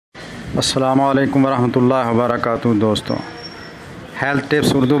अस्सलामु अलैकुम वरहमतुल्लाहि वबरकातुहू। दोस्तों, health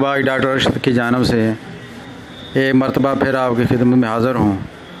tips Urdu by doctor Arshad की जानब से एक मरतबा फिर आपकी खिदमत में हाज़िर हूँ।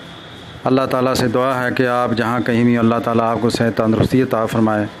 अल्लाह ताला से दुआ है कि आप जहाँ कहीं भी अल्लाह ताला आपको सेहत तंदुरुस्ती अता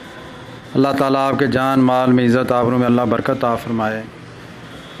फ़रमाए। अल्लाह ताला आपके जान माल में इज़्ज़त आबरू में अल्लाह बरकत अता फ़रमाए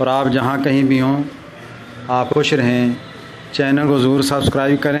और आप जहाँ कहीं भी हों आप खुश रहें। चैनल को ज़रूर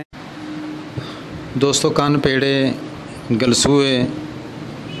सब्सक्राइब करें। दोस्तों, कान पेड़े, गलसूए,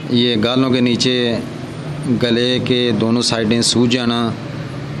 ये गालों के नीचे, गले के दोनों साइडें सूज जाना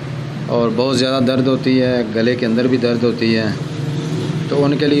और बहुत ज़्यादा दर्द होती है, गले के अंदर भी दर्द होती है, तो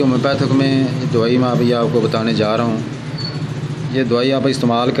उनके लिए होम्योपैथिक में दवाई मैं अभी आपको बताने जा रहा हूँ। ये दवाई आप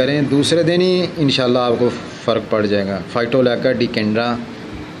इस्तेमाल करें, दूसरे दिन ही इंशाल्लाह आपको फ़र्क पड़ जाएगा। फाइटोलैका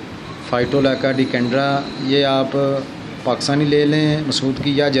डिकेंड्रा ये आप पाकिस्तानी ले लें, मसूद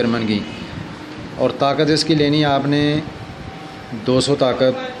की या जर्मन की, और ताकत इसकी लेनी आपने 200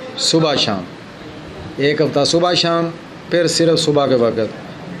 ताकत सुबह शाम, एक हफ़्ता सुबह शाम, फिर सिर्फ सुबह के वक्त।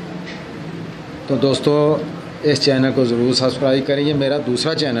 तो दोस्तों, इस चैनल को ज़रूर सब्सक्राइब करें। ये मेरा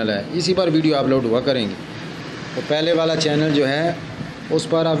दूसरा चैनल है, इसी पर वीडियो अपलोड हुआ करेंगे। तो पहले वाला चैनल जो है उस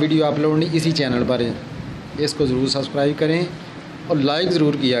पर आप वीडियो अपलोड नहीं, इसी चैनल पर इसको ज़रूर सब्सक्राइब करें और लाइक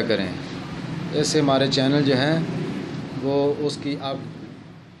ज़रूर किया करें। इससे हमारे चैनल जो है वो उसकी आप